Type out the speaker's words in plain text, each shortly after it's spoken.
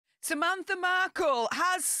Samantha Markle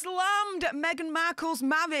has slammed Meghan Markle's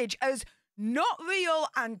marriage as not real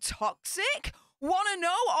and toxic. Want to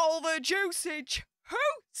know all the juicy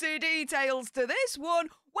details to this one?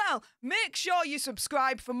 Well, make sure you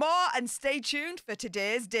subscribe for more and stay tuned for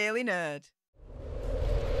today's Daily Nerd.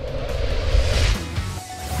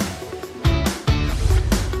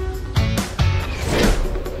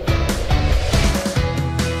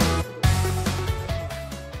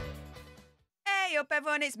 Hey up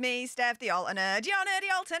everyone, it's me, Stef The Alter Nerd, your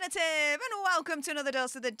nerdy alternative, and welcome to another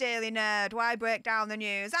dose of the Daily Nerd, where I break down the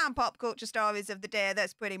news and pop culture stories of the day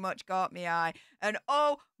that's pretty much caught me eye. And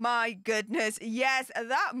oh my goodness, yes,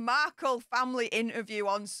 that Markle family interview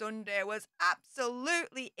on Sunday was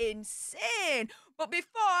absolutely insane. But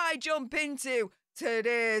before I jump into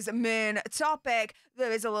today's main topic,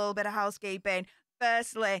 there is a little bit of housekeeping.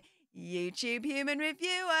 Firstly, YouTube human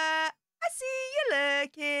reviewer, I see you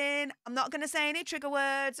lurking. I'm not going to say any trigger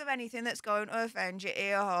words or anything that's going to offend your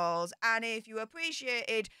ear holes. And if you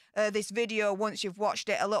appreciated this video once you've watched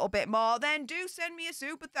it a little bit more, then do send me a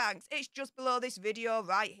super thanks. It's just below this video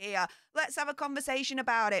right here. Let's have a conversation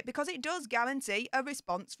about it because it does guarantee a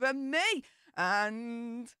response from me.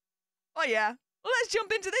 And, oh yeah, let's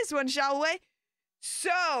jump into this one, shall we?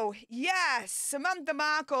 So, yes, Samantha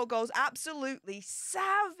Markle goes absolutely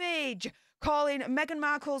savage, calling Meghan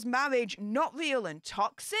Markle's marriage not real and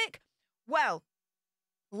toxic. Well,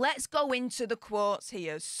 let's go into the quotes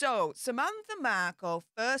here. So, Samantha Markle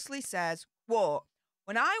firstly says, quote,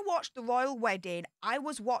 "When I watched the royal wedding, I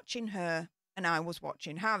was watching her and I was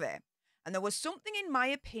watching Harry. And there was something, in my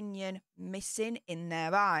opinion, missing in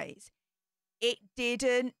their eyes. It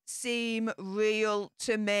didn't seem real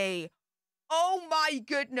to me." Oh my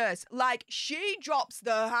goodness, like she drops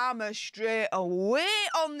the hammer straight away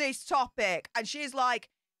on this topic. And she's like,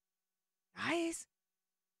 guys,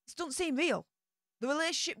 this doesn't seem real. The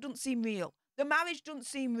relationship doesn't seem real. The marriage doesn't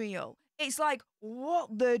seem real. It's like,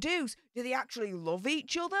 what the deuce? Do they actually love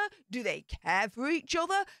each other? Do they care for each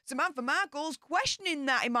other? Samantha Markle's questioning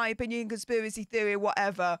that, in my opinion, conspiracy theory,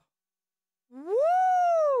 whatever.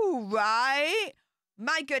 Woo, right?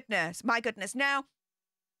 My goodness, my goodness. Now,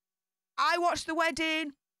 I watched the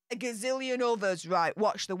wedding, a gazillion others, right,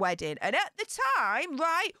 watched the wedding. And at the time,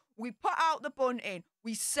 right, we put out the bunting.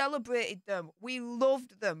 We celebrated them. We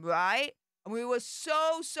loved them, right? And we were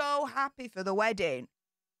so happy for the wedding.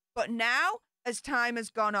 But now, as time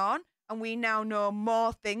has gone on, and we now know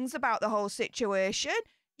more things about the whole situation,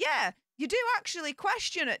 yeah, you do actually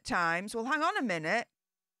question at times, well, hang on a minute.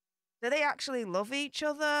 Do they actually love each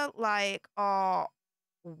other? Like, or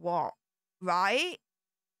what? Right?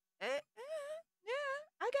 Yeah,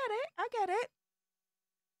 I get it.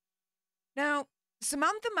 Now,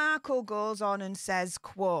 Samantha Markle goes on and says,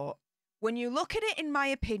 quote, "When you look at it, in my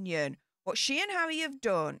opinion, what she and Harry have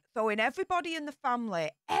done, throwing everybody in the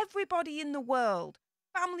family, everybody in the world,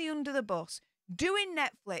 family under the bus, doing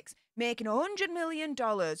Netflix, making $100 million,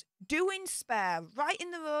 doing Spare,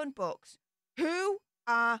 writing their own books, who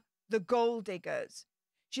are the gold diggers?"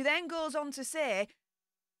 She then goes on to say,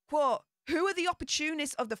 quote, "Who are the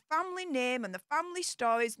opportunists of the family name and the family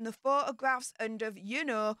stories and the photographs and of, you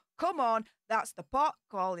know, come on, that's the pot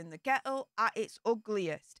calling the kettle at its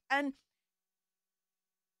ugliest." And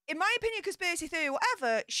in my opinion, conspiracy theory,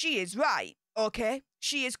 whatever, she is right, okay?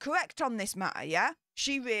 She is correct on this matter, yeah?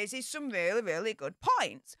 She raises some really good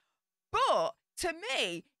points. But to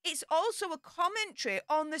me, it's also a commentary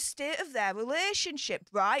on the state of their relationship,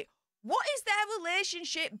 right? What is their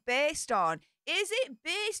relationship based on? Is it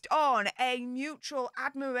based on a mutual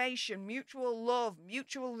admiration, mutual love,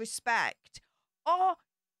 mutual respect? Or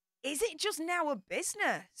is it just now a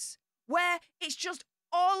business where it's just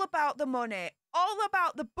all about the money, all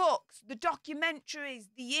about the books, the documentaries,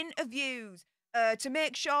 the interviews, to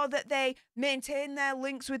make sure that they maintain their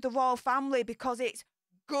links with the royal family because it's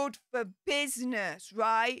good for business,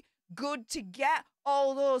 right? Good to get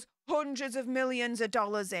all those hundreds of millions of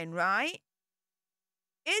dollars in, right?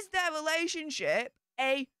 Is their relationship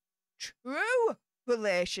a true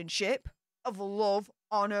relationship of love,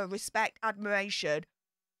 honor, respect, admiration?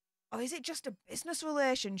 Or is it just a business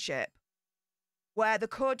relationship where they're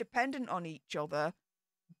codependent on each other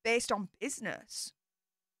based on business?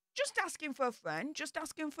 Just asking for a friend, just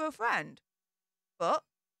asking for a friend. But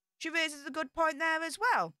she raises a good point there as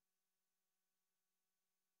well.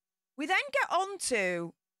 We then get on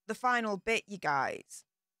to the final bit, you guys.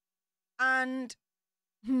 And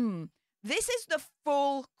this is the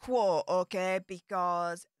full quote, okay?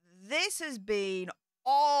 Because this has been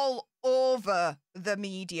all over the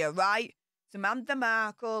media, right? Samantha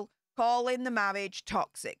Markle calling the marriage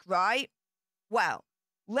toxic, right? Well,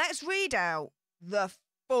 let's read out the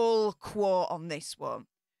full quote on this one.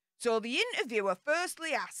 So the interviewer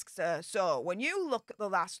firstly asks her, so when you look at the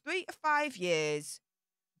last 3 to 5 years,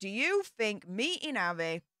 do you think meeting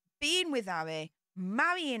Harry, being with Harry,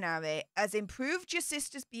 marrying Harry has improved your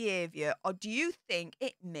sister's behaviour, or do you think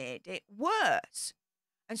it made it worse?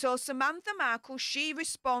 And so Samantha Markle, she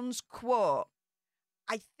responds, quote,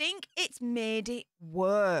 I think it's made it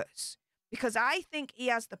worse because I think he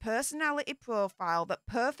has the personality profile that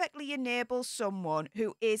perfectly enables someone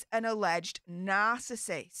who is an alleged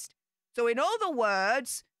narcissist. So in other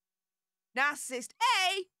words, narcissist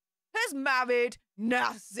A has married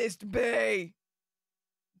narcissist B.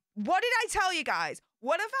 What did I tell you guys?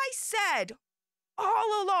 What have I said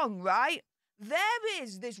all along, right? There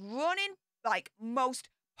is this running, like, most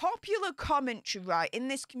popular commentary, right, in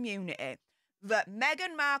this community that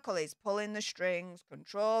Meghan Markle is pulling the strings,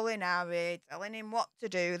 controlling Harry, telling him what to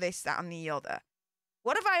do, this, that, and the other.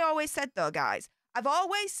 What have I always said, though, guys? I've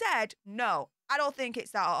always said, no, I don't think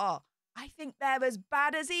it's that at all. I think they're as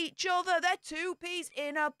bad as each other. They're two peas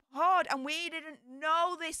in a pod, and we didn't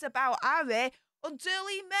know this about Harry until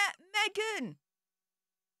he met Meghan.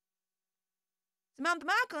 Samantha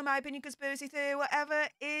Markle, in my opinion, conspiracy theory, whatever,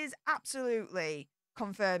 is absolutely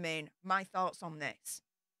confirming my thoughts on this.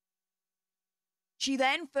 She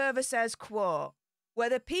then further says, quote,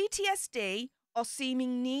 whether PTSD or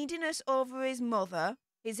seeming neediness over his mother,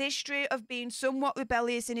 his history of being somewhat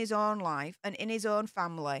rebellious in his own life and in his own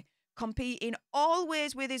family, competing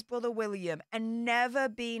always with his brother William and never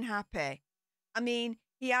being happy. I mean,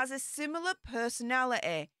 he has a similar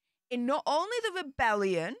personality in not only the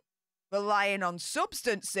rebellion, relying on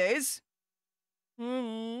substances,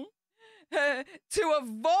 to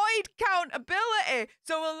avoid accountability.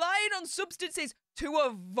 So relying on substances to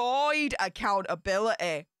avoid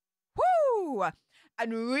accountability. Woo!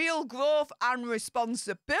 And real growth and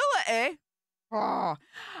responsibility. Oh,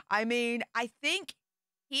 I mean, I think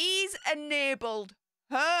he's enabled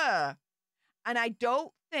her. And I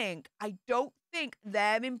don't think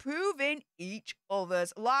they're improving each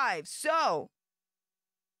other's lives. So,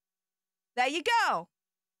 there you go.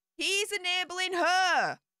 He's enabling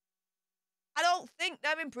her. I don't think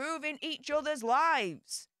they're improving each other's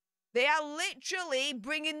lives. They are literally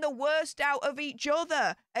bringing the worst out of each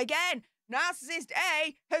other. Again, narcissist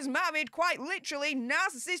A has married quite literally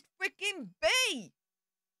narcissist freaking B.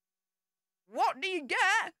 What do you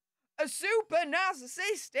get? A super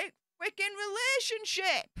narcissistic freaking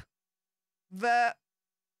relationship that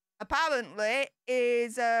apparently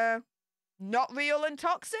is not real and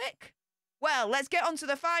toxic. Well, let's get on to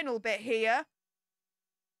the final bit here.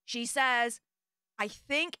 She says, I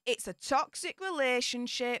think it's a toxic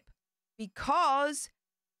relationship because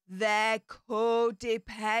they're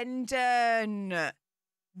codependent.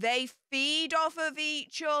 They feed off of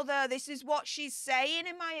each other. This is what she's saying,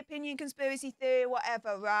 in my opinion, conspiracy theory,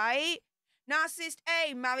 whatever, right? Narcissist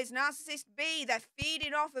A marries narcissist B. They're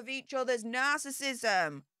feeding off of each other's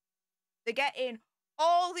narcissism. They're getting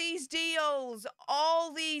all these deals,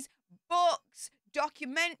 all these books,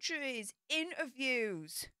 documentaries,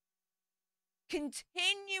 interviews.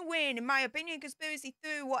 Continuing, in my opinion, conspiracy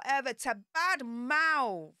theory, whatever, to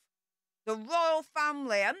badmouth the royal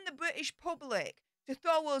family and the British public, to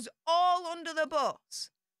throw us all under the bus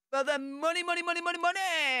for the money.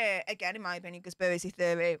 Again, in my opinion, conspiracy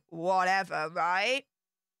theory, whatever, right?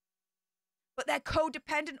 But they're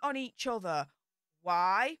codependent on each other.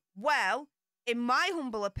 Why? Well, in my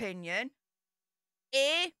humble opinion,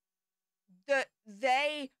 that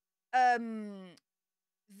they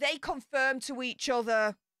confirm to each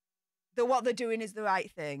other that what they're doing is the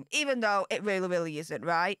right thing, even though it really isn't,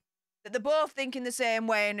 right? That they're both thinking the same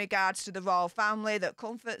way in regards to the royal family, that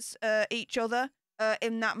comforts each other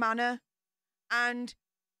in that manner. And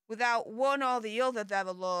without one or the other, they're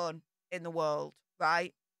alone in the world,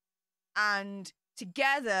 right? And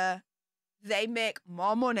together, they make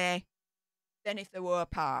more money than if they were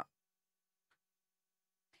apart.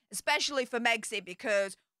 Especially for Megsy,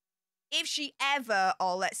 because if she ever,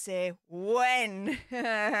 or let's say when,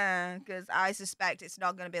 because I suspect it's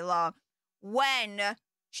not going to be long, when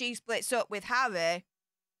she splits up with Harry,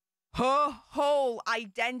 her whole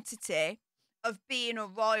identity of being a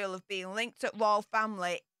royal, of being linked to royal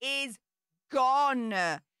family, is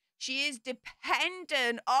gone. She is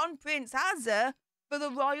dependent on Prince Hazard for the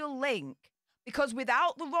royal link. Because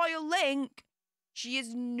without the royal link, she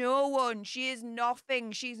is no one. She is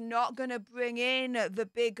nothing. She's not going to bring in the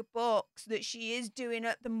big bucks that she is doing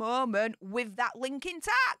at the moment with that link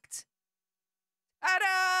intact.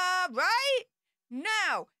 Ta-da! Right?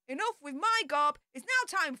 Now, enough with my gob. It's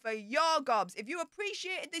now time for your gobs. If you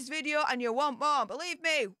appreciated this video and you want more, believe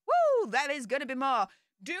me, woo, there is going to be more.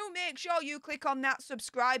 do make sure you click on that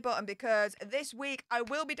subscribe button, because this week I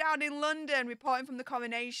will be down in London reporting from the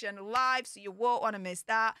coronation live, so you won't want to miss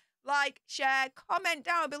that. Like, share, comment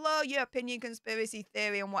down below your opinion, conspiracy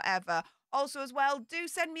theory, and whatever. Also, as well, do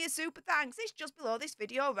send me a super thanks. It's just below this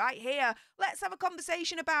video right here. Let's have a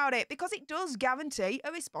conversation about it, because it does guarantee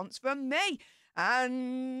a response from me.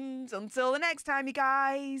 And until the next time, you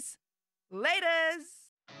guys,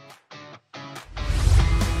 laters.